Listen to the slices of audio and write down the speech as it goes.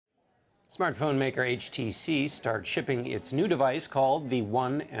Smartphone maker HTC starts shipping its new device called the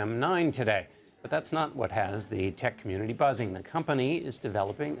One M9 today. But that's not what has the tech community buzzing. The company is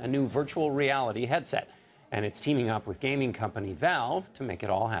developing a new virtual reality headset, and it's teaming up with gaming company Valve to make it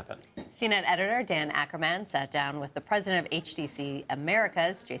all happen. CNET editor Dan Ackerman sat down with the president of HTC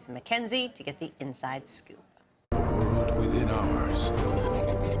Americas, Mackenzie, to get the inside scoop. A world within ours.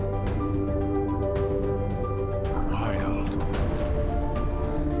 Wild.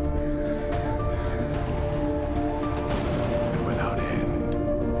 And without end.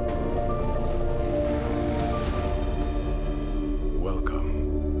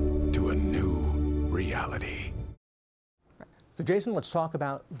 Welcome to a new reality. So Jason, let's talk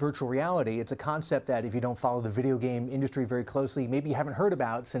about virtual reality. It's a concept that if you don't follow the video game industry very closely, maybe you haven't heard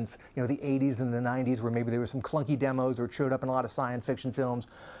about since the 80s and the 90s, where maybe there were some clunky demos or it showed up in a lot of science fiction films.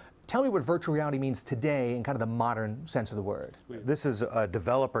 Tell me what virtual reality means today in kind of the modern sense of the word. This is a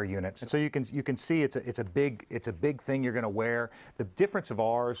developer unit, and so you can see it's a big thing you're going to wear. The difference of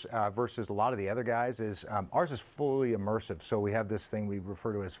ours versus a lot of the other guys is ours is fully immersive. So we have this thing we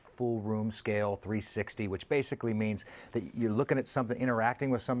refer to as full room scale 360, which basically means that you're looking at something, interacting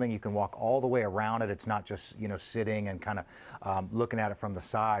with something. You can walk all the way around it. It's not just sitting and kind of looking at it from the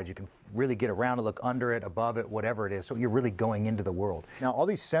sides. You can really get around it, look under it, above it, whatever it is. So you're really going into the world. Now all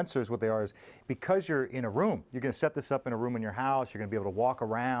these sensors, what they are is, because you're in a room, you're going to set this up in a room in your house, you're going to be able to walk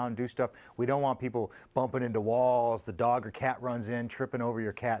around, do stuff. We don't want people bumping into walls, the dog or cat runs in, tripping over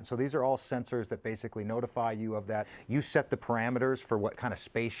your cat. So these are all sensors that basically notify you of that. You set the parameters for what kind of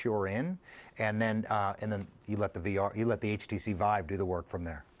space you're in, and then you let the HTC Vive do the work from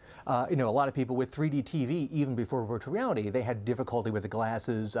there. A lot of people with 3D TV, even before virtual reality, they had difficulty with the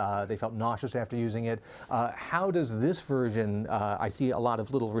glasses. They felt nauseous after using it. How does this version, I see a lot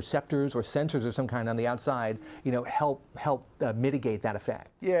of little receptors or sensors of some kind on the outside, help mitigate that effect?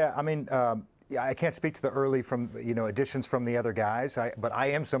 Yeah, I mean, yeah, I can't speak to the early additions from the other guys, but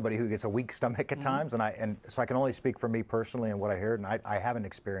I am somebody who gets a weak stomach at times, and so I can only speak for me personally and what I heard, and I haven't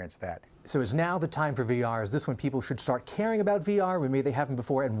experienced that. So is now the time for VR? Is this when people should start caring about VR when maybe they haven't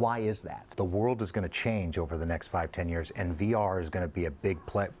before, and why is that? The world is going to change over the next 5-10 years, and VR is going to be a big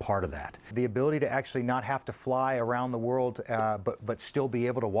part of that. The ability to actually not have to fly around the world, but still be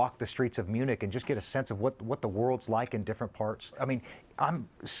able to walk the streets of Munich and just get a sense of what the world's like in different parts. I mean, I'm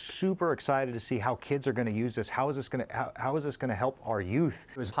super excited to see how kids are going to use this. How is this going to help our youth?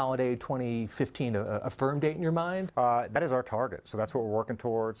 Is holiday 2015 a firm date in your mind? That is our target. So that's what we're working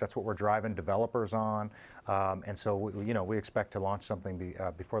towards. That's what we're driving developers on, and so we expect to launch something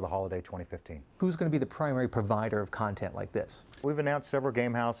before the holiday 2015. Who's going to be the primary provider of content like this? We've announced several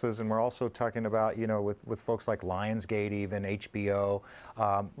game houses, and we're also talking about with folks like Lionsgate, even HBO,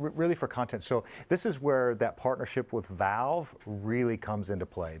 really for content. So this is where that partnership with Valve really comes into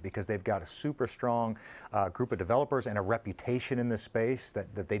play, because they've got a super strong group of developers and a reputation in this space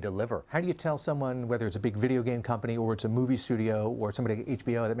that they deliver. How do you tell someone, whether it's a big video game company or it's a movie studio or somebody at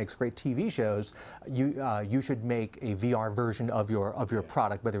HBO that makes great TV shows, you should make a VR version of your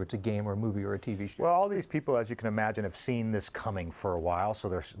product, whether it's a game or a movie or a TV show? Well, all these people, as you can imagine, have seen this coming for a while, so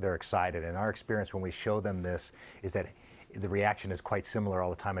they're excited. And our experience when we show them this is that the reaction is quite similar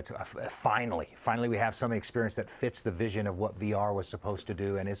all the time. It's finally we have some experience that fits the vision of what VR was supposed to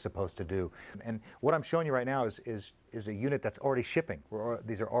do and is supposed to do. And what I'm showing you right now is a unit that's already shipping.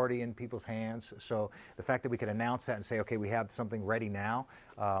 These are already in people's hands. So the fact that we could announce that and say, okay, we have something ready now,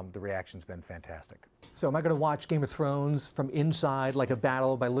 the reaction's been fantastic. So am I going to watch Game of Thrones from inside, like a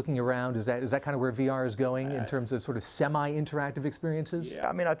battle, by looking around? Is that kind of where VR is going in terms of sort of semi-interactive experiences? Yeah,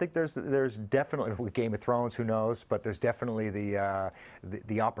 I mean, I think there's definitely, with Game of Thrones, who knows, but there's definitely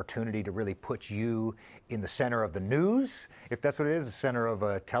the opportunity to really put you in the center of the news, if that's what it is, the center of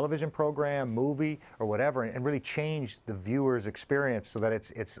a television program, movie, or whatever, and really change the viewer's experience so that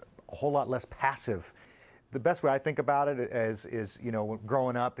it's a whole lot less passive. The best way I think about it is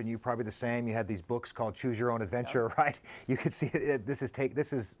growing up, and you probably the same, you had these books called Choose Your Own Adventure, right? You could see this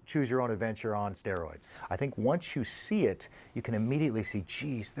is Choose Your Own Adventure on steroids. I think once you see it, you can immediately see,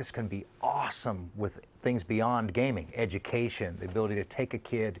 geez, this can be awesome with things beyond gaming, education, the ability to take a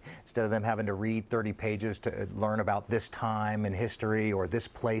kid, instead of them having to read 30 pages to learn about this time in history or this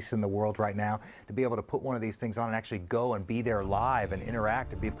place in the world right now, to be able to put one of these things on and actually go and be there live and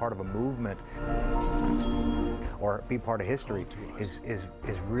interact and be a part of a movement or be part of history is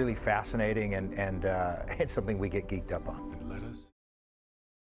really fascinating, and it's something we get geeked up on.